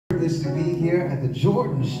privileged to be here at the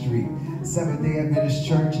Jordan Street Seventh-day Adventist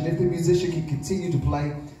Church. And if the musician can continue to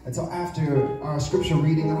play until after our scripture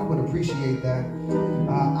reading, I would appreciate that.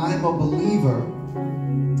 I'm a believer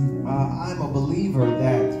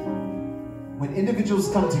that when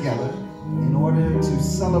individuals come together in order to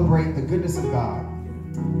celebrate the goodness of God,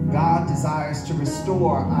 God desires to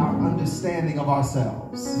restore our understanding of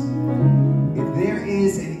ourselves. If there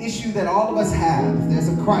is an issue that all of us have, if there's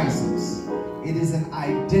a crisis, it is an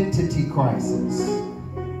identity crisis.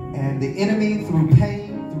 And the enemy, through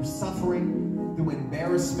pain, through suffering, through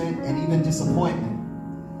embarrassment, and even disappointment,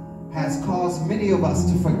 has caused many of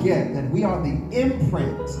us to forget that we are the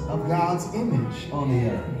imprint of God's image on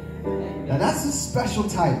the earth. Now that's a special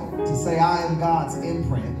title, to say I am God's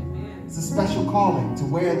imprint. It's a special calling to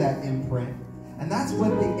wear that imprint. And that's what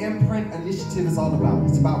the Imprint initiative is all about.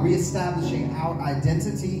 It's about reestablishing our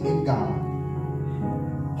identity in God.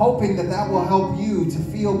 Hoping that that will help you to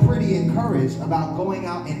feel pretty encouraged about going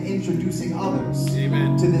out and introducing others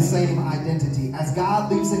to the same identity. As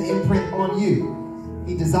God leaves an imprint on you,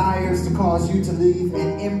 He desires to cause you to leave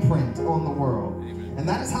an imprint on the world. And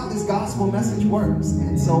that is how this gospel message works.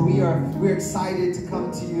 And so we're excited to come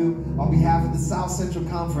to you on behalf of the South Central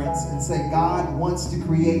Conference and say God wants to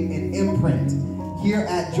create an imprint here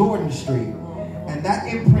at Jordan Street. And that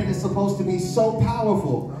imprint is supposed to be so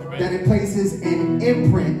powerful that it places an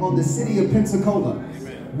imprint on the city of Pensacola.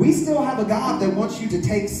 We still have a God that wants you to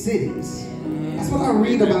take cities. That's what I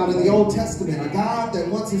read about in the Old Testament, a God that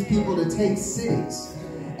wants His people to take cities.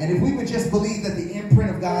 And if we would just believe that the imprint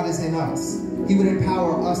of God is in us, He would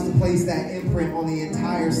empower us to place that imprint on the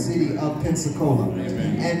entire city of Pensacola.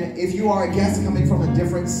 Amen. And if you are a guest coming from a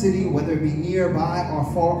different city, whether it be nearby or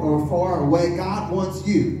far away, God wants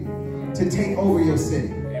you to take over your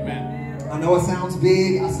city. Amen. I know it sounds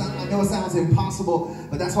big, I know it sounds impossible,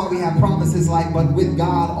 but that's why we have promises like, but with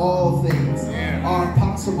God all things are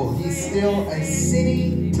possible. He's still a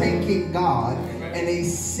city-taking God and a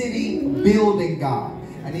city-building God.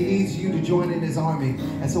 And He needs you to join in His army.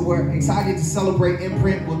 And so we're excited to celebrate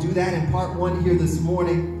Imprint. We'll do that in part 1 here this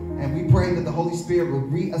morning. And we pray that the Holy Spirit will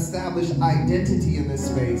reestablish identity in this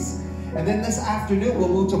space. And then this afternoon, we'll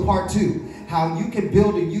move to part 2. How you can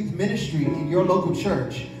build a youth ministry in your local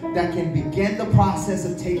church that can begin the process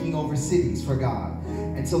of taking over cities for God.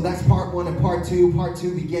 And so that's part 1 and part 2. Part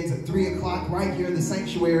 2 begins at 3 o'clock right here in the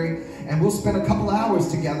sanctuary. And we'll spend a couple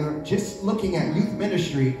hours together just looking at youth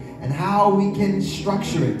ministry and how we can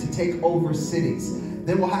structure it to take over cities.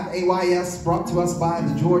 Then we'll have AYS brought to us by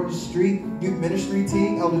the Jordan Street Youth Ministry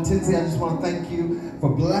Team. Elder Tinsey, I just want to thank you for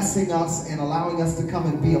blessing us and allowing us to come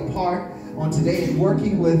and be a part on today and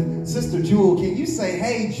working with Sister Jewel. Can you say,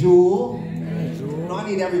 hey, Jewel? Hey, Jewel. No, I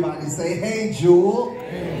need everybody to say, hey, Jewel.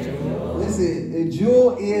 Hey, Jewel. Listen,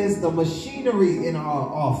 Jewel is the machinery in our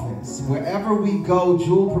office. Wherever we go,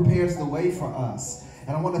 Jewel prepares the way for us.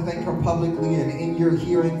 And I want to thank her publicly and in your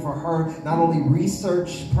hearing for her not only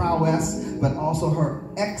research prowess, but also her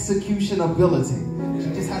execution ability. She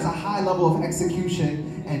just has a high level of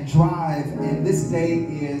execution and drive, and this day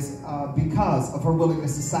is because of her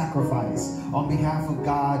willingness to sacrifice on behalf of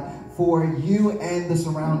God for you and the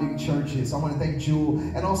surrounding churches. So I want to thank Jewel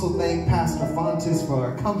and also thank Pastor Fontes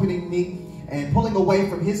for accompanying me and pulling away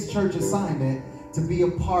from his church assignment to be a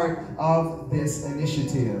part of this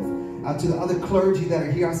initiative. To the other clergy that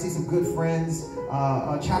are here, I see some good friends,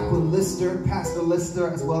 Chaplain Lister, Pastor Lister,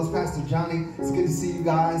 as well as Pastor Johnny. It's good to see you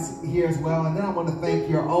guys here as well. And then I want to thank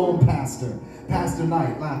your own pastor, Pastor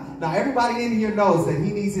Knight. Now everybody in here knows that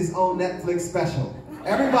he needs his own Netflix special.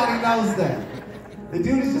 Everybody knows that. The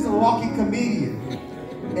dude is just a walking comedian.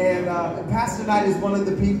 And Pastor Knight is one of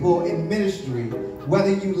the people in ministry,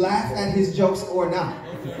 whether you laugh at his jokes or not.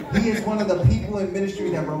 He is one of the people in ministry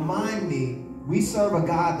that remind me we serve a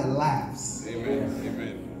God that laughs. Amen.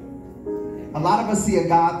 Amen. A lot of us see a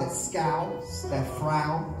God that scowls, that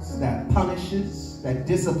frowns, that punishes, that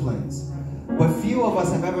disciplines. But few of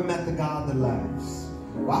us have ever met the God that laughs.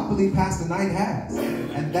 Well, I believe Pastor Knight has.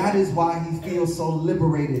 And that is why he feels so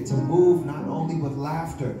liberated to move not only with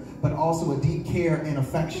laughter, but also a deep care and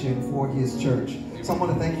affection for his church. So I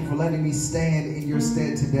want to thank you for letting me stand in your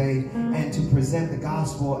stead today and to present the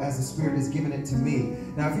gospel as the Spirit has given it to me.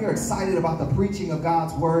 Now, if you're excited about the preaching of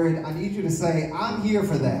God's word, I need you to say, I'm here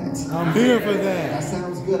for that. I'm here for that. That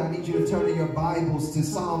sounds good. I need you to turn in your Bibles to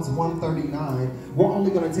Psalms 139. We're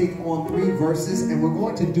only going to take on 3 verses, and we're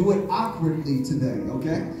going to do it awkwardly today,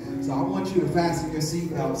 okay? So I want you to fasten your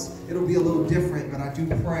seatbelts. It'll be a little different, but I do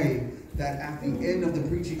pray that at the end of the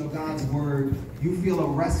preaching of God's word, you feel a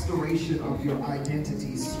restoration of your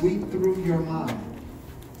identity sweep through your mind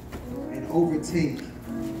and overtake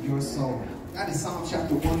your soul. That is Psalm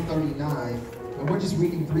chapter 139. And we're just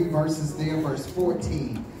reading 3 verses there, verse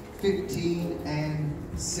 14, 15,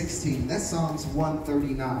 and 16. That's Psalms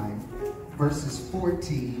 139, verses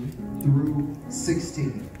 14 through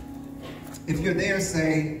 16. If you're there,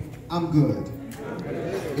 say, I'm good.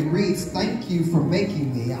 It reads, thank you for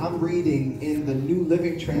making me. I'm reading in the New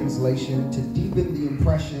Living Translation to deepen the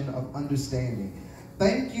impression of understanding.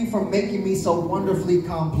 Thank you for making me so wonderfully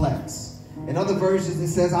complex. In other versions, it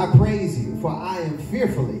says, I praise you, for I am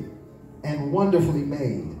fearfully and wonderfully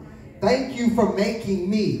made. Thank you for making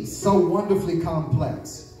me so wonderfully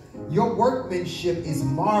complex. Your workmanship is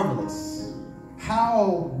marvelous.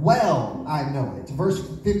 How well I know it. Verse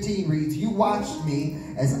 15 reads, you watched me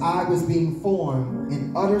as I was being formed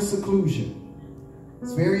in utter seclusion.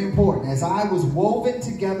 It's very important. As I was woven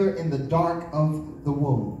together in the dark of the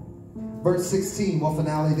womb. Verse 16, well,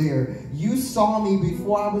 finale there. You saw me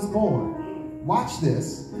before I was born. Watch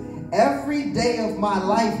this. Every day of my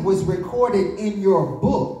life was recorded in your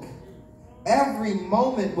book. Every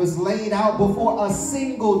moment was laid out before a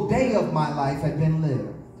single day of my life had been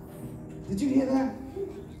lived. Did you hear that?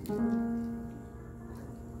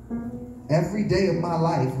 Every day of my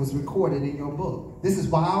life was recorded in your book. This is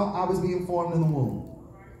while I was being formed in the womb.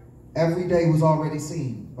 Every day was already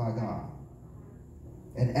seen by God.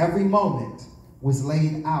 And every moment was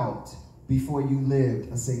laid out before you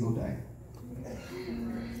lived a single day.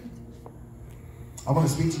 I want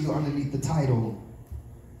to speak to you underneath the title,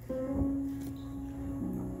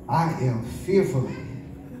 I am fearfully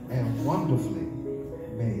and wonderfully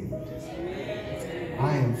made.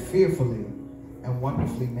 I am fearfully and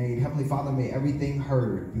wonderfully made. Heavenly Father, may everything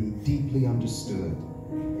heard be deeply understood.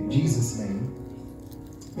 In Jesus' name,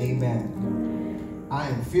 amen. I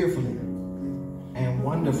am fearfully and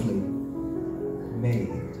wonderfully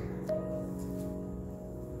made.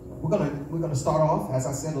 We're gonna start off, as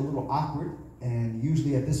I said, a little awkward. And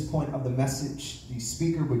usually at this point of the message, the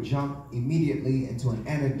speaker would jump immediately into an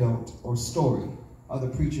anecdote or story. Other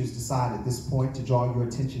preachers decide at this point to draw your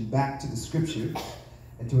attention back to the scripture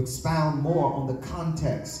and to expound more on the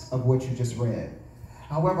context of what you just read.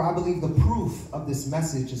 However, I believe the proof of this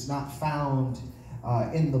message is not found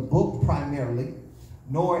in the book primarily,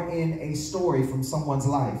 nor in a story from someone's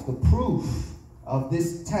life. The proof of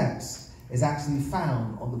this text is actually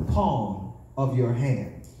found on the palm of your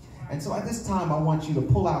hand. And so at this time, I want you to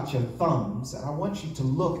pull out your thumbs, and I want you to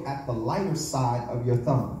look at the lighter side of your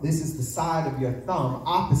thumb. This is the side of your thumb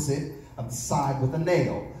opposite of the side with a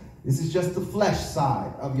nail. This is just the flesh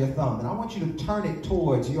side of your thumb. And I want you to turn it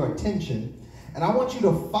towards your attention, and I want you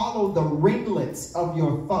to follow the ringlets of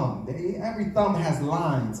your thumb. Every thumb has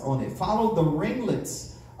lines on it. Follow the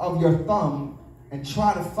ringlets of your thumb and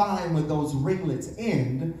try to find where those ringlets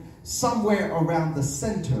end, somewhere around the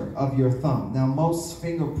center of your thumb. Now, most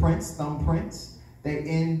fingerprints, thumbprints, they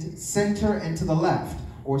end center and to the left,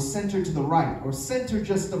 or center to the right, or center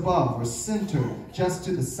just above, or center just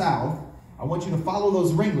to the south. I want you to follow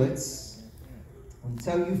those ringlets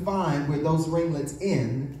until you find where those ringlets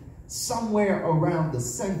end, somewhere around the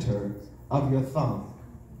center of your thumb.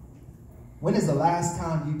 When is the last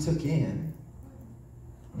time you took in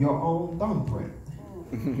your own thumbprint?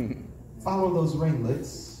 Follow those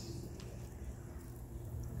ringlets.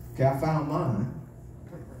 Okay, I found mine.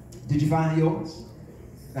 Did you find yours?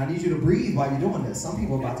 Now I need you to breathe while you're doing this. Some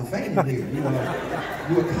people are about to faint in here.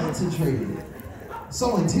 You are concentrating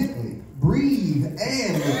so intently. Breathe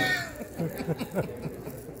and look.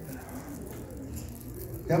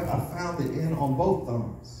 Yep, I found it in on both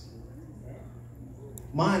thumbs.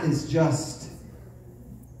 Mine is just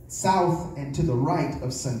south and to the right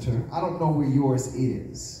of center. I don't know where yours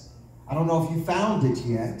is. I don't know if you found it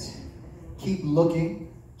yet. Keep looking.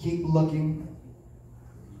 Keep looking.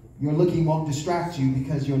 Your looking won't distract you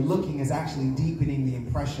because your looking is actually deepening the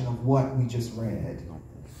impression of what we just read.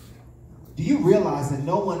 Do you realize that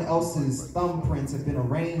no one else's thumbprints have been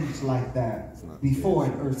arranged like that before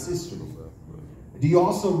in Earth's history? Do you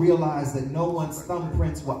also realize that no one's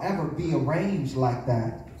thumbprints will ever be arranged like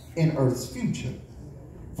that in Earth's future?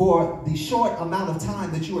 For the short amount of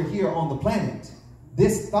time that you are here on the planet,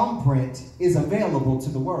 this thumbprint is available to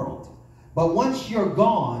the world. But once you're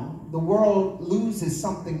gone, the world loses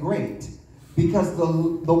something great, because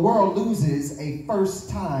the world loses a first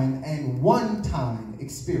time and one time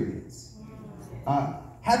experience.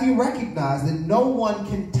 Have you recognized that no one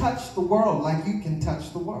can touch the world like you can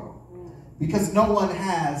touch the world? Because no one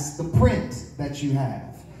has the print that you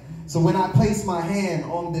have. So when I place my hand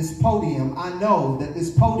on this podium, I know that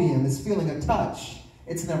this podium is feeling a touch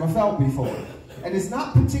it's never felt before. And it's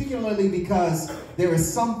not particularly because there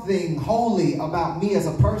is something holy about me as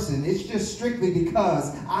a person. It's just strictly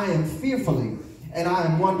because I am fearfully and I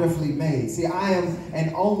am wonderfully made. See, I am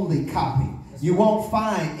an only copy. You won't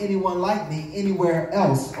find anyone like me anywhere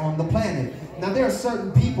else on the planet. Now, there are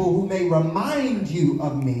certain people who may remind you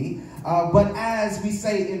of me, but as we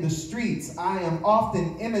say in the streets, I am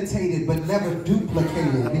often imitated but never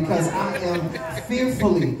duplicated, because I am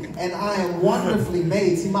fearfully and I am wonderfully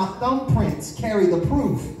made. See, my thumbprints carry the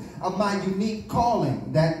proof of my unique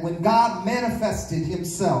calling, that when God manifested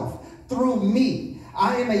himself through me,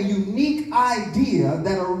 I am a unique idea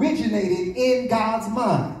that originated in God's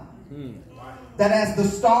mind. That as the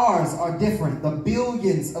stars are different, the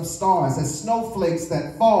billions of stars, as snowflakes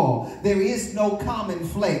that fall, there is no common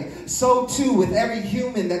flake. So too with every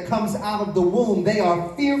human that comes out of the womb, they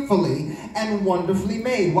are fearfully and wonderfully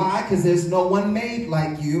made. Why? Because there's no one made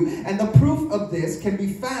like you. And the proof of this can be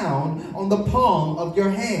found on the palm of your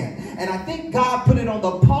hand. And I think God put it on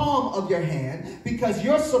the palm of your hand because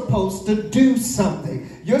you're supposed to do something.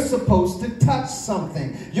 You're supposed to touch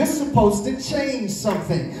something. You're supposed to change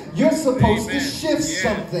something. You're supposed to shift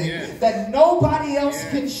something that nobody else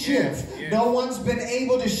can shift. No one's been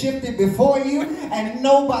able to shift it before you, and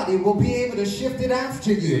nobody will be able to shift it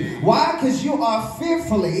after you. Why? Because you are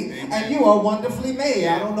fearfully and you are wonderfully made.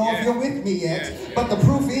 I don't know if you're with me yet, but the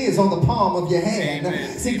proof is on the palm of your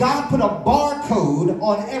hand. See, God put a barcode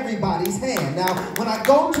on everybody's hand. Now, when I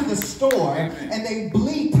go to the store and they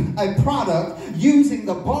bleep a product using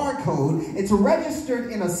the barcode, it's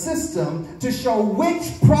registered in a system to show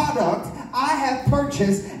which product I have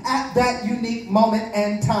purchased at that unique moment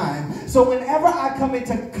and time. So whenever I come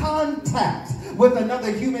into contact with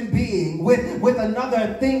another human being, with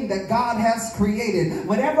another thing that God has created,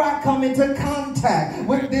 whenever I come into contact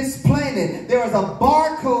with this planet, there is a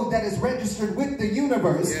barcode that is registered with the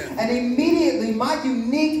universe, and immediately my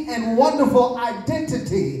unique and wonderful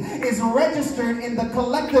identity is registered in the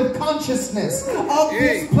collective consciousness of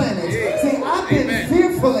this planet. See, I've been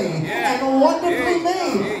fearfully and wonderfully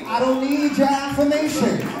made. I don't need your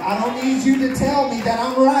affirmation. I don't need you to tell me that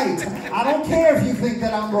I'm right. I don't care if you think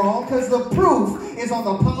that I'm wrong, because the proof is on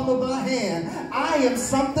the palm of my hand. I am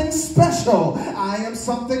something special. I am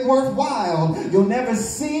something worthwhile. You'll never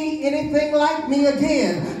see anything like me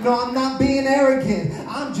again. No, I'm not being arrogant.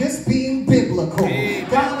 I'm just being biblical.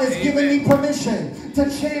 God has given me permission to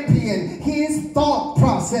champion his thought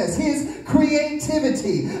process, his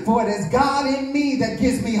creativity, for it is God in me that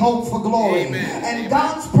gives me hope for glory. And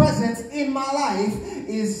God's presence in my life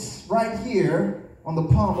is right here on the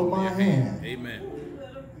palm of my hand. Amen.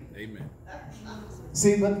 Amen.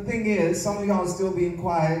 See, but the thing is, some of y'all are still being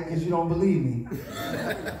quiet because you don't believe me.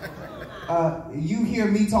 You hear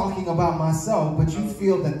me talking about myself, but you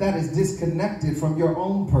feel that that is disconnected from your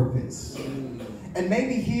own purpose. And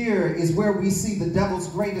maybe here is where we see the devil's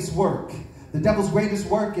greatest work. The devil's greatest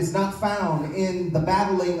work is not found in the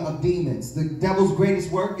battling of demons. The devil's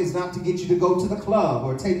greatest work is not to get you to go to the club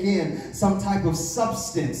or take in some type of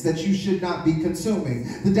substance that you should not be consuming.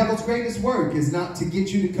 The devil's greatest work is not to get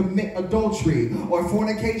you to commit adultery or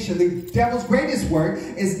fornication. The devil's greatest work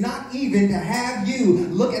is not even to have you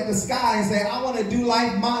look at the sky and say, I want to do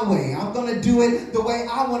life my way. I'm going to do it the way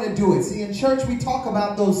I want to do it. See, in church we talk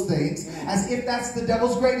about those things as if that's the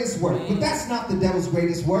devil's greatest work. But that's not the devil's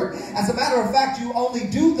greatest work. As a matter of fact, you only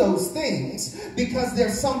do those things because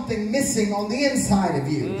there's something missing on the inside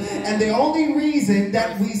of you. And the only reason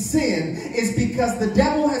that we sin is because the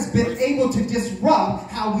devil has been able to disrupt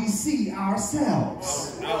how we see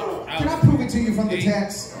ourselves. Can I prove it to you from the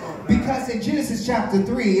text? Because in Genesis chapter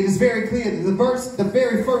 3, it is very clear that the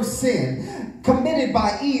very first sin committed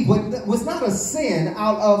by Eve was not a sin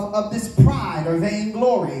out of this pride or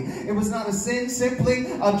vainglory. It was not a sin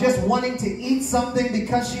simply of just wanting to eat something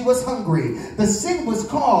because she was hungry. The sin was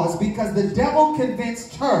caused because the devil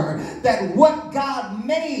convinced her that what God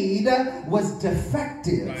made was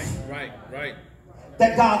defective. Right.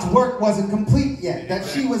 That God's work wasn't complete yet, that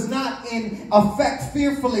she was not in effect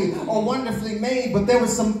fearfully or wonderfully made, but there were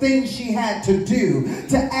some things she had to do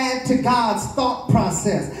to add to God's thought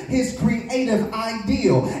process, his creative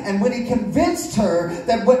ideal. And when he convinced her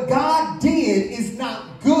that what God did is not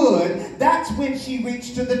good, that's when she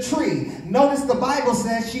reached to the tree. Notice the Bible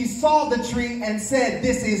says she saw the tree and said,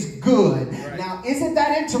 this is good. Right. Now, isn't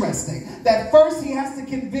that interesting? That first he has to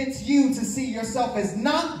convince you to see yourself as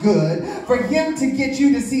not good for him to get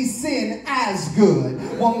you to see sin as good.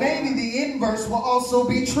 Well, maybe the inverse will also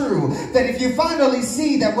be true. That if you finally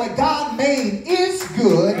see that what God made is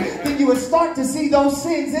good, then you would start to see those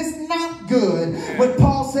sins as not good. When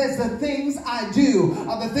Paul says the things I do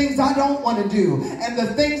are the things I don't want to do, and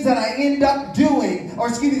the things that I end up doing, or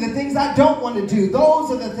excuse me, the things I don't want to do, those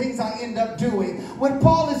are the things I end up doing. What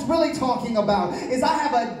Paul is really talking about is I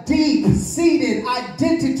have a deep-seated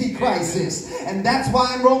identity crisis. And that's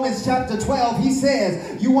why in Romans chapter 12, he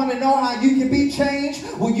says, you want to know how you can be changed?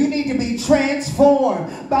 Well, you need to be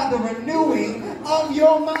transformed by the renewing of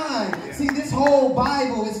your mind. See, this whole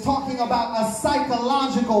Bible is talking about a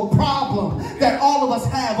psychological problem that all of us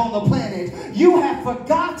have on the planet. You have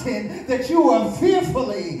forgotten that you are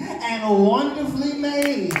fearfully and wonderfully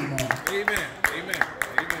made. Amen. Amen. Amen.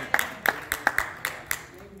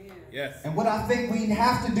 Yes. And what I think we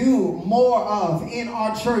have to do more of in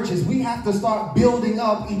our churches, we have to start building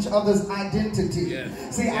up each other's identity.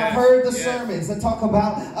 Yes. See, Yes. I've heard the sermons that talk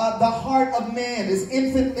about the heart of man is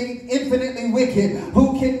infinitely wicked.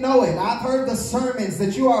 Who can know it? I've heard the sermons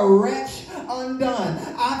that you are a wretch undone.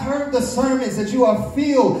 I've heard the sermons that you are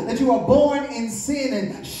filled, that you are born in sin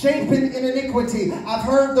and shapen in iniquity. I've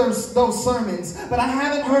heard those sermons, but I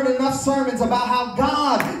haven't heard enough sermons about how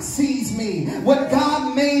God sees me, what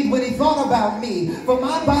God made when he thought about me. For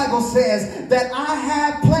my Bible says that I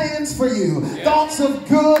have plans for you, thoughts of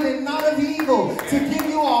good and not of evil, to give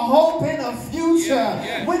you a hope and a future.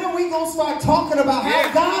 When are we going to start talking about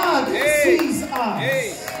how God sees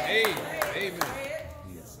us? Amen.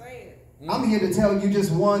 I'm here to tell you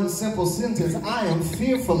just one simple sentence. I am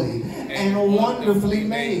fearfully and wonderfully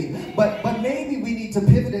made. But maybe we need to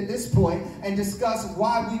pivot at this point and discuss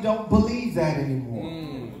why we don't believe that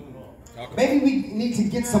anymore. Maybe we need to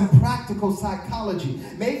get some practical psychology.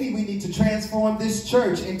 Maybe we need to transform this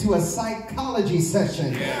church into a psychology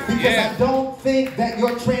session. Because I don't think that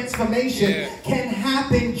your transformation can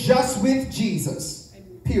happen just with Jesus.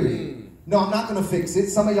 Period. No, I'm not going to fix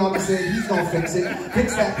it. Some of y'all can say he's going to fix it.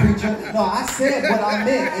 Fix that, preacher. No, I said what I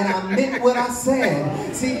meant, and I meant what I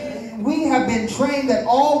said. See, we have been trained that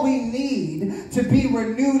all we need to be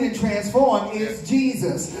renewed and transformed is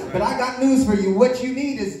Jesus. But I got news for you. What you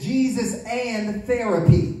need is Jesus and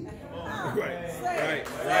therapy. Right.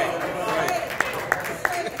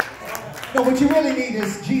 No, what you really need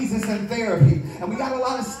is Jesus and therapy. And we got a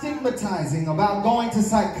lot of stigmatizing about going to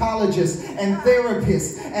psychologists and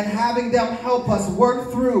therapists and having them help us work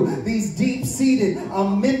through these deep-seated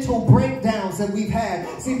mental breakdowns that we've had.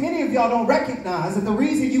 See, many of y'all don't recognize that the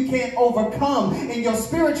reason you can't overcome in your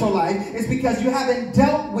spiritual life is because you haven't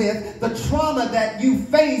dealt with the trauma that you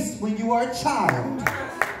faced when you were a child.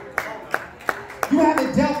 You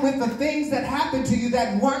haven't dealt with the things that happened to you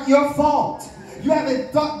that weren't your fault. You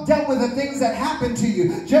haven't dealt with the things that happened to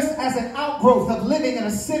you just as an outgrowth of living in a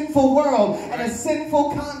sinful world and a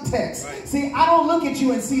sinful context. See, I don't look at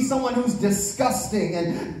you and see someone who's disgusting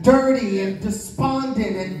and dirty and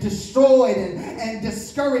despondent and destroyed and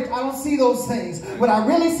discouraged. I don't see those things. What I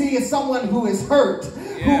really see is someone who is hurt,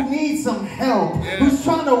 who needs some help, who's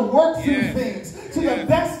trying to work through things to the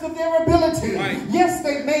best of their ability. Yes,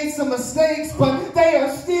 they've made some mistakes, but they are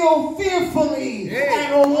still fearfully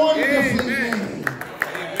and wonderfully made.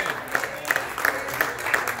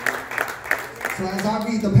 So as I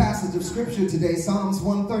read the passage of scripture today, Psalms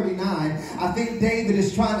 139, I think David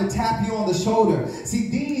is trying to tap you on the shoulder. See,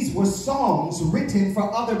 these were songs written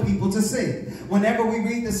for other people to sing. Whenever we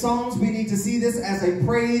read the Psalms, we need to see this as a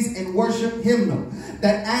praise and worship hymnal.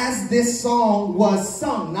 That as this song was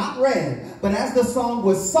sung, not read, but as the song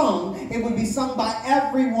was sung, it would be sung by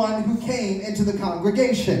everyone who came into the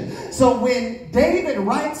congregation. So when David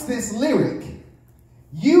writes this lyric,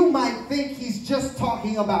 you might think he's just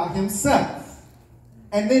talking about himself.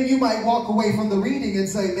 And then you might walk away from the reading and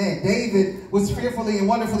say, man, David was fearfully and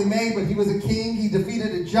wonderfully made, but he was a king. He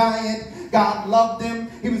defeated a giant. God loved him.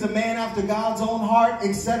 He was a man after God's own heart,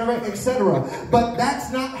 etc., etc. But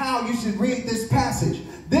that's not how you should read this passage.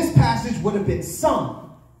 This passage would have been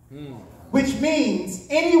sung, which means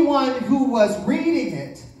anyone who was reading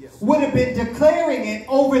it would have been declaring it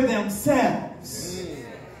over themselves.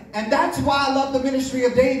 And that's why I love the ministry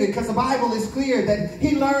of David, because the Bible is clear that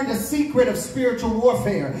he learned a secret of spiritual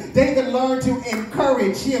warfare. David learned to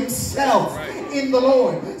encourage himself in the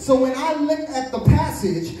Lord. So when I look at the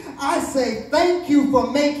passage, I say, thank you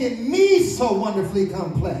for making me so wonderfully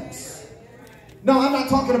complex. No, I'm not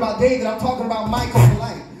talking about David. I'm talking about Michael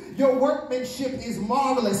Polite. Your workmanship is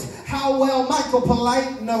marvelous. How well Michael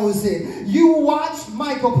Polite knows it. You watched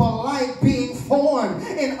Michael Polite being formed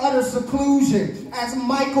in utter seclusion as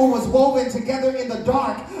Michael was woven together in the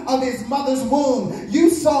dark of his mother's womb. You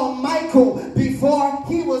saw Michael before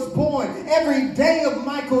he was born. Every day of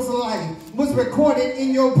Michael's life was recorded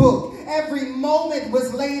in your book. Every moment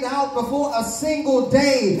was laid out before a single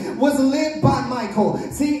day was lived by Michael.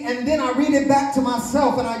 See, and then I read it back to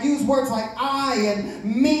myself and I use words like I and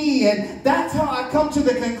me, and that's how I come to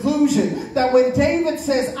the conclusion that when David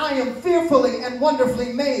says, I am fearfully and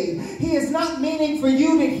wonderfully made, he is not meaning for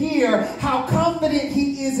you to hear how confident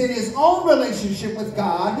he is in his own relationship with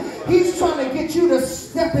God. He's trying to get you to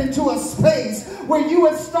step into a space where you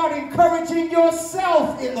would start encouraging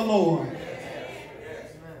yourself in the Lord.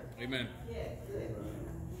 Amen.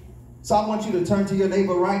 So I want you to turn to your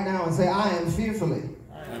neighbor right now and say, I am fearfully.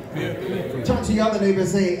 Turn to your other neighbor and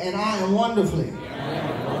say, and I am wonderfully.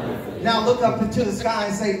 Now look up into the sky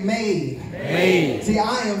and say, made. Made. See,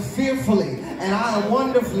 I am fearfully and I am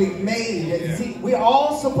wonderfully made. Yeah. See, we're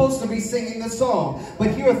all supposed to be singing the song.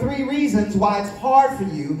 But here are 3 reasons why it's hard for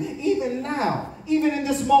you, even now, even in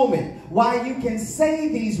this moment, why you can say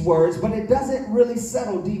these words, but it doesn't really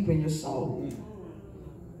settle deep in your soul.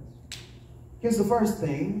 Here's the first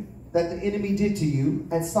thing that the enemy did to you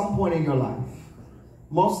at some point in your life.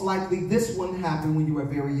 Most likely this one happened when you were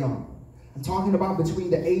very young. I'm talking about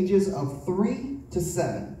between the ages of 3 to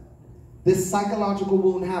 7. This psychological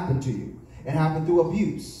wound happened to you. It happened through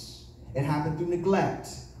abuse. It happened through neglect.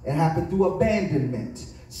 It happened through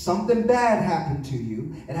abandonment. Something bad happened to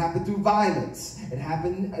you. It happened through violence. It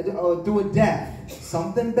happened through a death.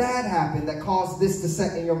 Something bad happened that caused this to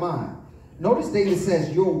set in your mind. Notice David says,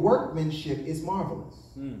 your workmanship is marvelous.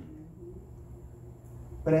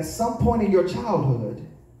 But at some point in your childhood,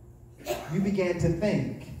 you began to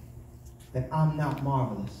think that I'm not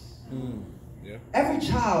marvelous. Yeah. Every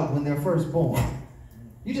child, when they're first born,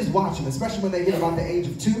 you just watch them, especially when they hit about the age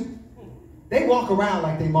of 2, they walk around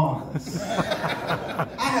like they're marvelous. I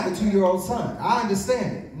have a 2-year-old son. I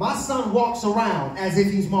understand it. My son walks around as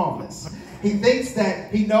if he's marvelous. He thinks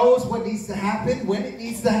that he knows what needs to happen, when it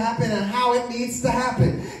needs to happen, and how it needs to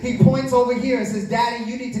happen. He points over here and says, Daddy,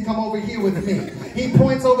 you need to come over here with me. He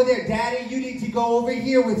points over there, Daddy, you need to go over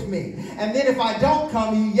here with me. And then if I don't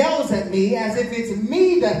come, he yells at me as if it's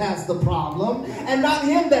me that has the problem and not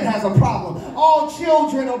him that has a problem. All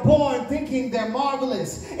children are born thinking they're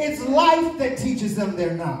marvelous. It's life that teaches them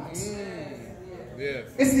they're not.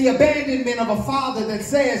 Yes. It's the abandonment of a father that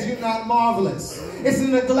says you're not marvelous. It's the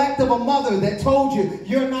neglect of a mother that told you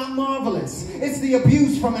you're not marvelous. It's the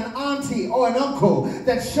abuse from an auntie or an uncle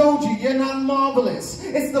that showed you you're not marvelous.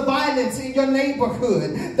 It's the violence in your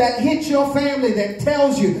neighborhood that hits your family that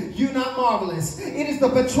tells you you're not marvelous. It is the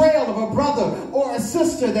betrayal of a brother or a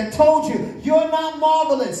sister that told you you're not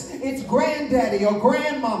marvelous. It's granddaddy or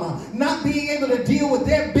grandmama not being able to deal with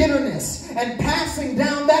their bitterness and passing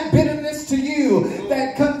down that bitterness to you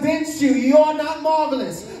that convinced you you're not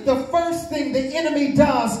marvelous. The first thing the enemy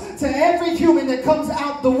does to every human that comes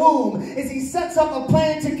out the womb is he sets up a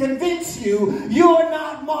plan to convince you you're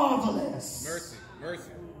not marvelous. Mercy,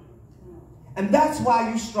 mercy. And that's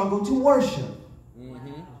why you struggle to worship.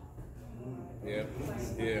 Yeah,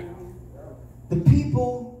 yeah. The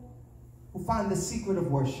people who find the secret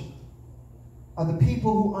of worship are the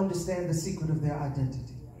people who understand the secret of their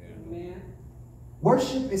identity. Yeah.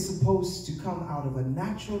 Worship is supposed to come out of a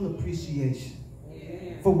natural appreciation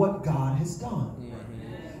for what God has done.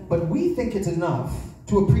 But we think it's enough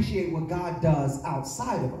to appreciate what God does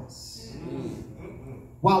outside of us,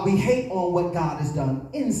 while we hate on what God has done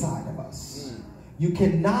inside of us. You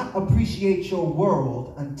cannot appreciate your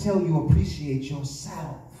world until you appreciate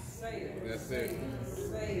yourself. That's it.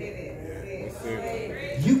 That's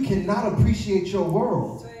it. You cannot appreciate your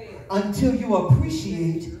world until you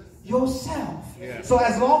appreciate yourself. Yeah. So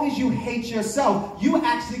as long as you hate yourself, you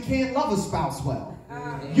actually can't love a spouse well.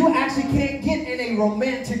 You actually can't get in a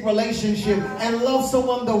romantic relationship and love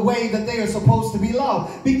someone the way that they are supposed to be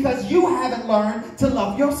loved, because you haven't learned to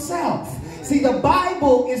love yourself. See, the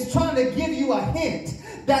Bible is trying to give you a hint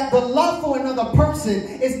that the love for another person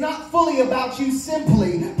is not fully about you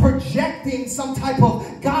simply projecting some type of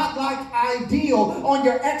godlike ideal on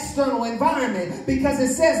your external environment, because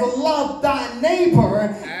it says love thy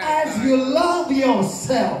neighbor as you love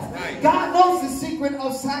yourself. God knows the secret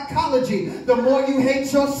of psychology. The more you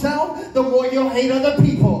hate yourself, the more you'll hate other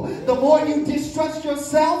people. The more you distrust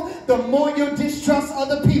yourself, the more you'll distrust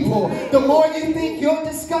other people. The more you think you're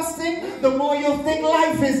disgusting, the more you'll think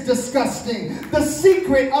life is disgusting. The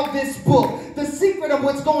secret of this book, the secret of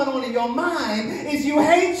what's going on in your mind, is you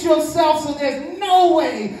hate yourself, so there's no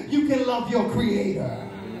way you can love your Creator.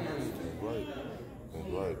 That's right. That's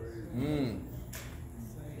right.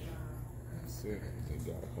 That's it.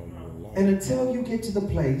 And until you get to the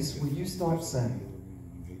place where you start saying,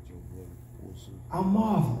 I'm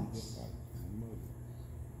marvelous,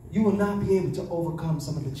 you will not be able to overcome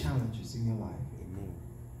some of the challenges in your life.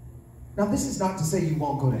 Now, this is not to say you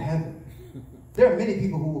won't go to heaven. There are many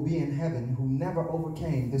people who will be in heaven who never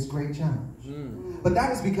overcame this great challenge. But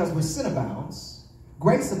that is because where sin abounds,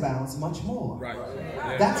 grace abounds much more.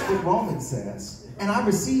 Right. That's what Romans says. And I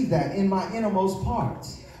receive that in my innermost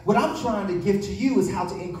parts. What I'm trying to give to you is how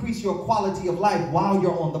to increase your quality of life while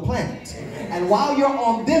you're on the planet. And while you're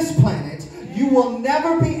on this planet, you will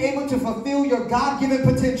never be able to fulfill your God-given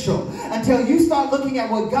potential until you start looking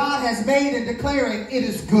at what God has made and declaring it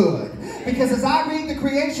is good. Because as I read the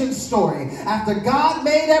creation story, after God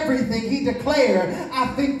made everything, he declared, I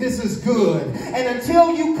think this is good. And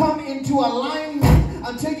until you come into alignment,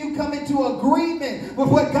 until you come into agreement with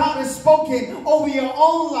what God has spoken over your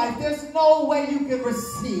own life, there's no way you can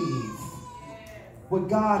receive what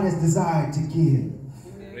God has desired to give.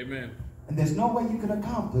 Amen. And there's no way you can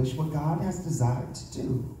accomplish what God has desired to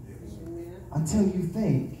do until you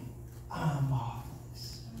think, I'm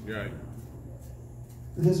marvelous. Right.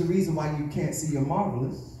 But there's a reason why you can't see you're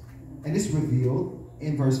marvelous, and it's revealed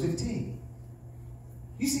in verse 15.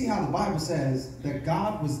 You see how the Bible says that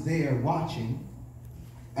God was there watching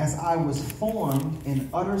as I was formed in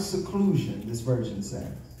utter seclusion, this version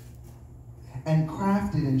says, and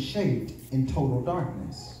crafted and shaped in total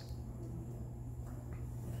darkness.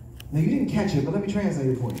 Now, you didn't catch it, but let me translate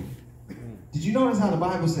it for you. Did you notice how the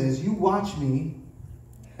Bible says, you watched me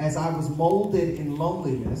as I was molded in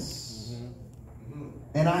loneliness,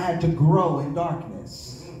 and I had to grow in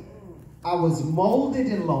darkness. I was molded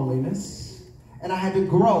in loneliness, and I had to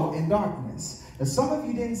grow in darkness. Now, some of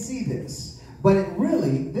you didn't see this, but it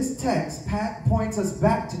really, this text points us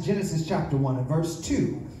back to Genesis chapter 1 and verse 2,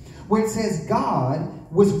 where it says God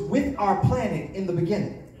was with our planet in the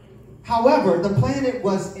beginning. However, the planet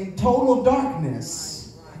was in total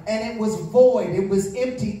darkness, and it was void, it was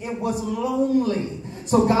empty, it was lonely.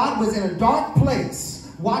 So God was in a dark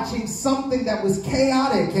place, watching something that was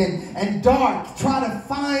chaotic and dark try to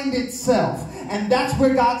find itself. And that's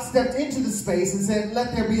where God stepped into the space and said,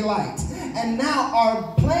 let there be light. And now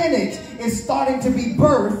our planet is starting to be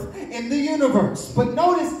birthed in the universe. But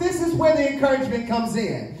notice, this is where the encouragement comes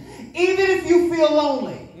in. Even if you feel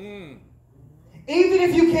lonely, even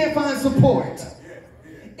if you can't find support,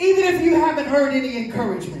 even if you haven't heard any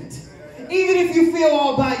encouragement, even if you feel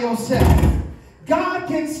all by yourself, God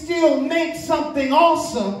can still make something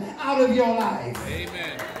awesome out of your life.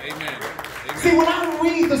 Amen. Amen. Amen. See, when I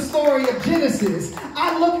read the story of Genesis,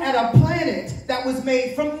 I look at a planet that was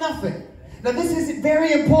made from nothing. Now, this is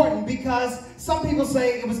very important because some people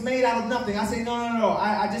say it was made out of nothing. I say, no.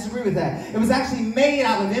 I disagree with that. It was actually made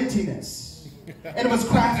out of emptiness. And it was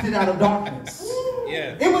crafted out of darkness.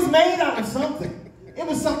 Yeah. It was made out of something. It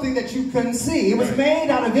was something that you couldn't see. It was made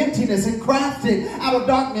out of emptiness and crafted out of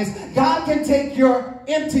darkness. God can take your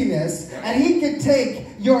emptiness and he can take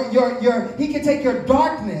your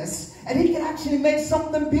darkness and he can actually make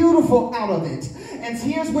something beautiful out of it. And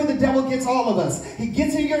here's where the devil gets all of us. He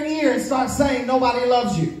gets in your ear and starts saying nobody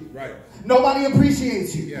loves you. Right. Nobody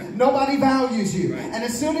appreciates you. Yeah. Nobody values you. Right. And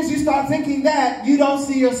as soon as you start thinking that, you don't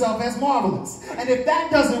see yourself as marvelous. And if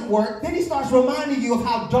that doesn't work, then he starts reminding you of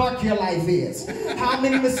how dark your life is, how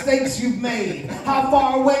many mistakes you've made, how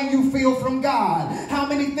far away you feel from God, how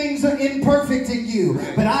many things are imperfect in you.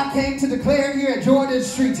 Right. But I came to declare here at Jordan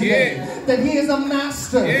Street today that he is a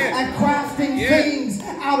master at crafting things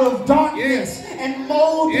out of darkness and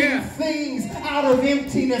molding things out of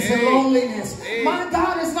emptiness and loneliness. My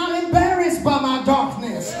God is not embarrassed by my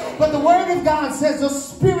darkness, but the word of God says the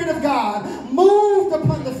Spirit of God moved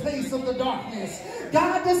upon the face of the darkness.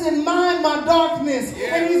 God doesn't mind my darkness,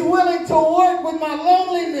 and he's willing to work with my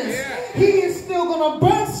loneliness. He is still going to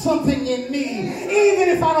birth something in me, even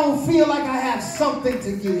if I don't feel like I have something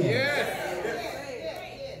to give.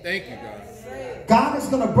 Thank you, God. God is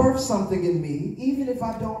going to birth something in me, even if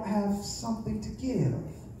I don't have something to give.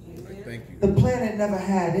 Thank you. The planet never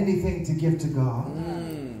had anything to give to God,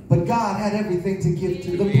 but God had everything to give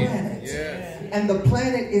to the planet. And the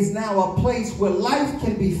planet is now a place where life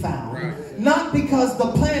can be found, not because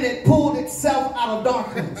the planet pulled itself out of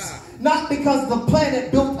darkness, not because the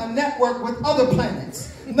planet built a network with other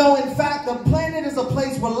planets. No, in fact, the planet is a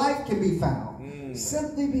place where life can be found,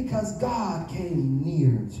 simply because God came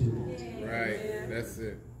near to it. Right, that's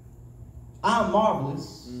it. I'm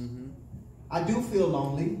marvelous. I do feel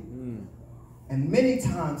lonely. And many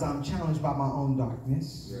times I'm challenged by my own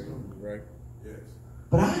darkness. Right. Yes.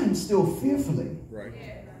 But I am still fearfully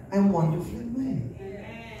and wonderfully made.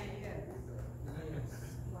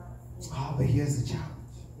 Oh, but here's the challenge.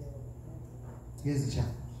 Here's the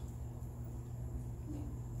challenge.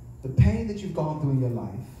 The pain that you've gone through in your life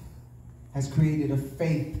has created a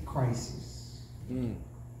faith crisis.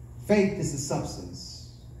 Faith is a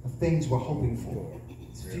substance of things we're hoping for.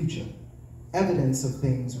 It's future. Evidence of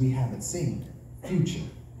things we haven't seen. Future.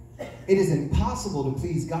 It is impossible to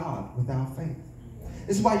please God without faith.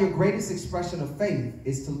 This is why your greatest expression of faith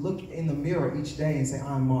is to look in the mirror each day and say,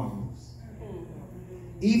 I'm marvelous.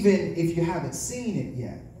 Even if you haven't seen it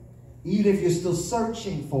yet, even if you're still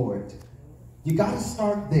searching for it, you got to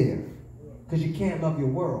start there, because you can't love your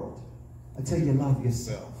world until you love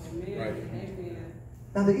yourself. Right.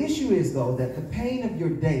 Now the issue is, though, that the pain of your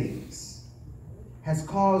days has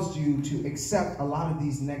caused you to accept a lot of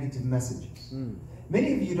these negative messages.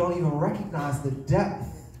 Many of you don't even recognize the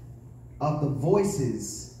depth of the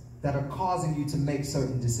voices that are causing you to make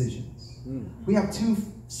certain decisions. We have two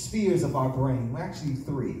spheres of our brain, well, actually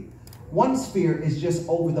three. One sphere is just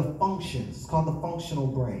over the functions. It's called the functional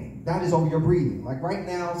brain. That is over your breathing. Like right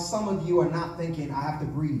now, some of you are not thinking, I have to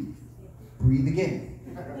breathe. Breathe again.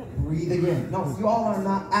 Breathe again. No, you all are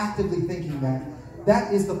not actively thinking that.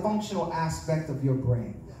 That is the functional aspect of your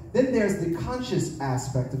brain. Then there's the conscious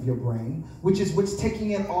aspect of your brain, which is what's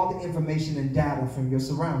taking in all the information and data from your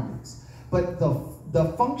surroundings. But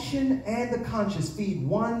the function and the conscious feed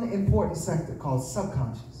one important sector called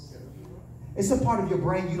subconscious. It's a part of your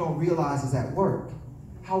brain you don't realize is at work.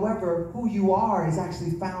 However, who you are is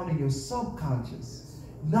actually found in your subconscious,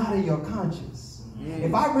 not in your conscious.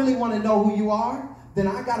 If I really want to know who you are, then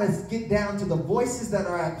I got to get down to the voices that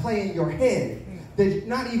are at play in your head that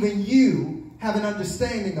not even you have an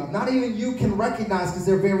understanding of, not even you can recognize because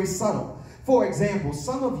they're very subtle. For example,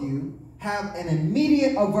 some of you have an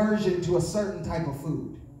immediate aversion to a certain type of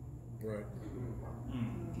food. Right.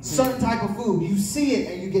 Certain type of food. You see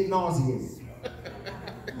it and you get nauseated.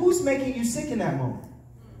 Who's making you sick in that moment?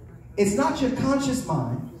 It's not your conscious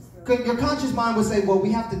mind. Your conscious mind would say, well,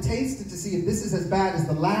 we have to taste it to see if this is as bad as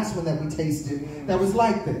the last one that we tasted that was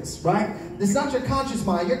like this, right? It's not your conscious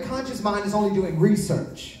mind. Your conscious mind is only doing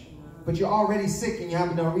research. But you're already sick and you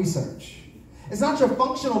haven't done research. It's not your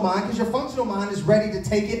functional mind, because your functional mind is ready to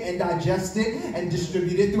take it and digest it and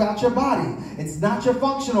distribute it throughout your body. It's not your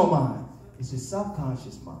functional mind. It's your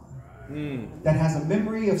subconscious mind that has a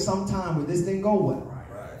memory of some time where this didn't go well.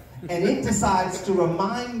 And it decides to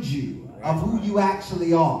remind you of who you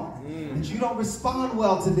actually are. That you don't respond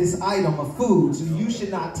well to this item of food, so you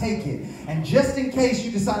should not take it. And just in case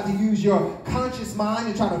you decide to use your conscious mind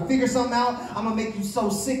and try to figure something out, I'm going to make you so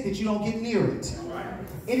sick that you don't get near it.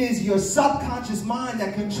 It is your subconscious mind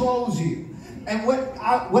that controls you. And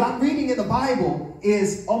what I'm reading in the Bible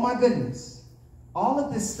is, oh my goodness, all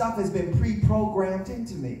of this stuff has been pre-programmed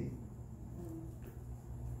into me.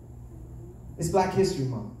 It's Black History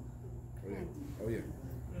Month. Oh yeah.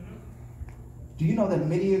 Do you know that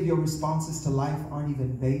many of your responses to life aren't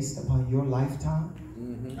even based upon your lifetime?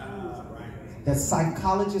 That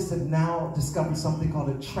psychologists have now discovered something called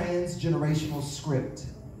a transgenerational script.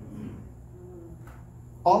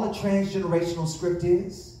 All a transgenerational script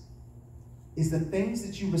is the things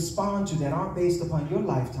that you respond to that aren't based upon your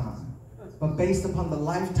lifetime, but based upon the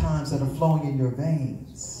lifetimes that are flowing in your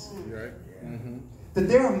veins. Right. That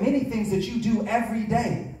there are many things that you do every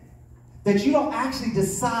day that you don't actually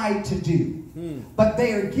decide to do. But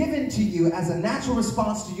they are given to you as a natural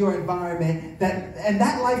response to your environment, and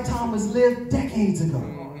that lifetime was lived decades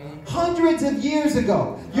ago. Hundreds of years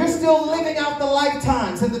ago. You're still living out the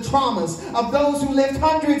lifetimes and the traumas of those who lived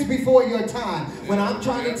hundreds before your time. What I'm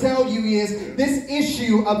trying to tell you is this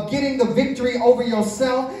issue of getting the victory over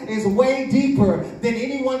yourself is way deeper than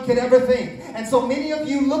anyone could ever think. And so many of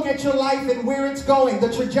you look at your life and where it's going,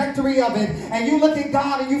 the trajectory of it, and you look at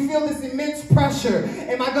God and you feel this immense pressure.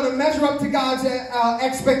 Am I going to measure up to God's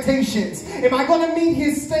expectations? Am I going to meet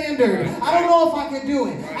His standard? I don't know if I can do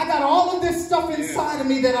it. I got all of this stuff inside of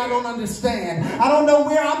me that I don't understand. I don't know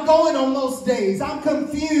where I'm going on most days. I'm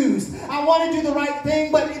confused. I want to do the right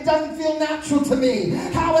thing, but it doesn't feel natural to me.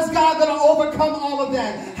 How is God going to overcome all of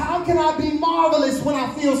that? How can I be marvelous when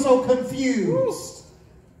I feel so confused?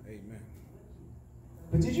 Amen.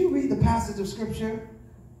 But did you read the passage of Scripture,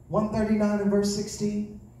 139 and verse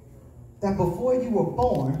 16? That before you were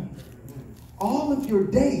born, all of your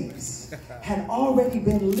days had already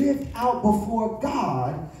been lived out before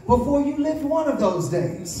God before you lived one of those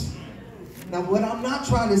days. Now, what I'm not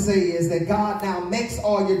trying to say is that God now makes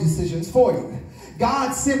all your decisions for you.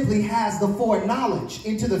 God simply has the foreknowledge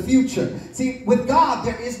into the future. See, with God,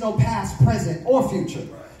 there is no past, present, or future.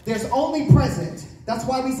 There's only present. That's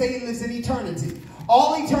why we say He lives in eternity.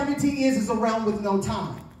 All eternity is a realm with no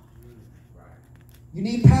time. You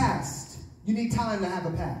need past. You need time to have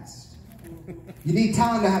a past. You need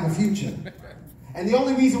time to have a future. And the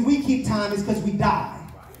only reason we keep time is because we die.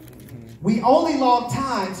 We only log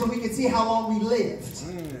time so we can see how long we lived.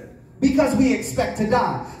 because we expect to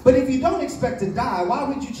die. But if you don't expect to die, why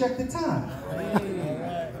would you check the time?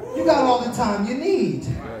 You got all the time you need.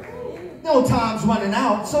 No time's running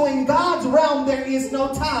out. So in God's realm, there is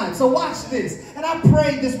no time. So watch this. And I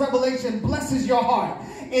pray this revelation blesses your heart.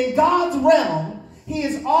 In God's realm, he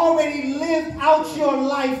has already lived out your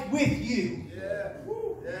life with you.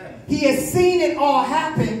 He has seen it all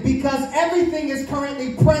happen because everything is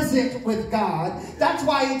currently present with God. That's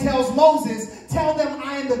why he tells Moses, tell them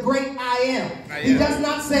I am the great I am. He does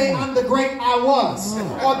not say I'm the great I was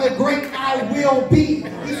or the great I will be.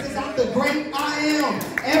 He says I'm the great I am.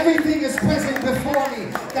 Everything is present before me.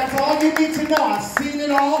 That's all you need to know. I've seen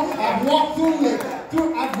it all. I've walked through it.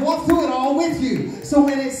 I've walked through it all with you. So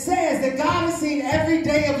when it says that God has seen every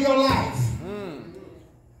day of your life,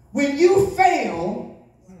 when you fail,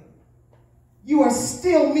 you are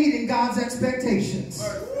still meeting God's expectations.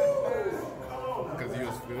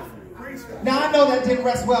 Now, I know that didn't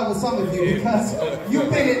rest well with some of you because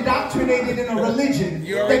you've been indoctrinated in a religion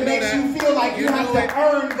that makes you feel like you have to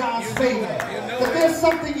earn God's favor. That there's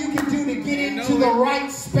something you can do to get into the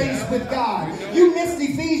right space with God. You missed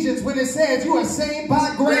Ephesians when it says you are saved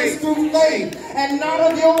by grace through faith and not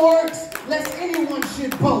of your works, lest anyone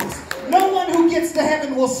should boast. No one who gets to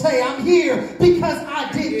heaven will say, I'm here because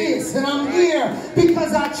I did this, and I'm here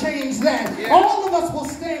because I changed that. All of us will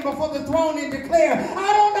stand before the throne and declare,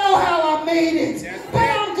 I don't know how I made it, but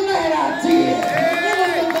I'm glad I did.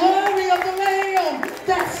 It was the glory of the Lamb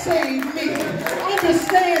that saved me.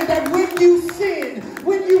 Understand that when you sin,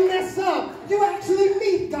 when you mess up, you actually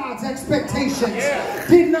meet God's expectations.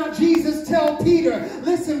 Did not Jesus tell Peter,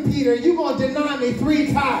 listen, Peter, you're going to deny me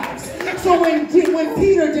 3 times. So when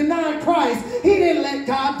Peter denied Christ, he didn't let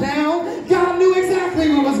God down. God knew exactly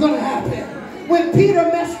what was going to happen. When Peter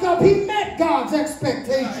messed up, he met God's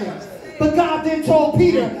expectations. But God then told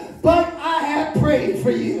Peter, but I have prayed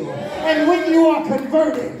for you. And when you are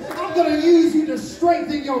converted, I'm going to use you to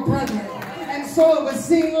strengthen your brethren. And so it was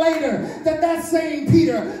seen later that that same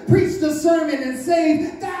Peter preached a sermon and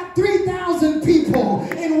saved 3,000 people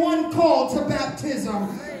in one call to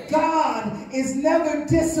baptism. God is never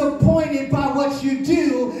disappointed by what you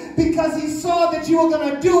do because he saw that you were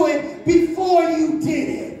going to do it before you did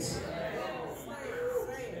it.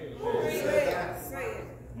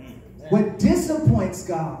 What disappoints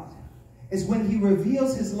God is when he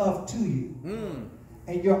reveals his love to you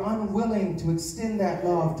and you're unwilling to extend that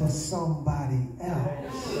love to somebody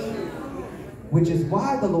else. Which is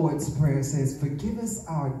why the Lord's Prayer says, forgive us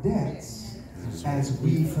our debts as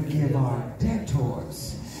we forgive our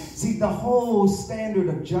debtors. See, the whole standard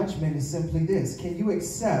of judgment is simply this. Can you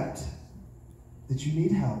accept that you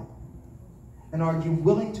need help? And are you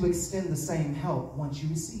willing to extend the same help once you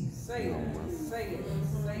receive it? Say it. Say it.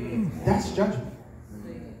 Say it. That's judgment.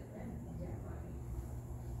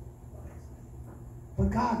 But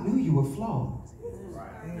God knew you were flawed.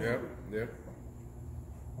 Yep.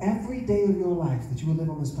 Every day of your life that you will live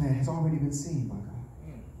on this planet has already been seen by God.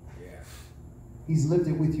 He's lived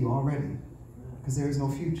it with you already because there is no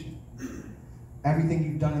future. Everything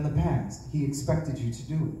you've done in the past, he expected you to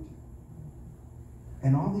do it.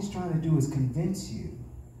 And all he's trying to do is convince you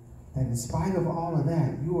that in spite of all of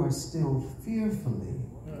that, you are still fearfully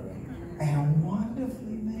and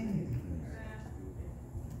wonderfully made.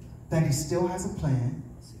 That he still has a plan.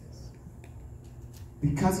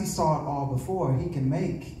 Because he saw it all before, he can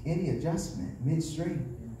make any adjustment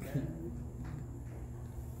midstream.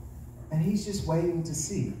 And he's just waiting to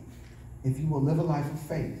see if you will live a life of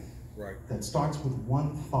faith that starts with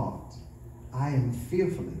one thought. I am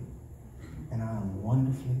fearfully and I am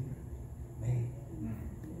wonderfully made.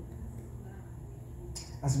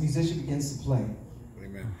 As a musician begins to play,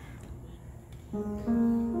 Amen.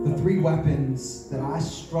 The 3 weapons that I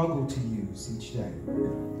struggle to use each day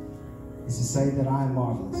is to say that I am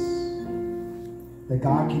marvelous, that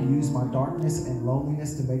God can use my darkness and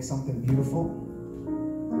loneliness to make something beautiful,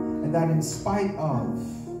 and that in spite of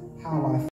how I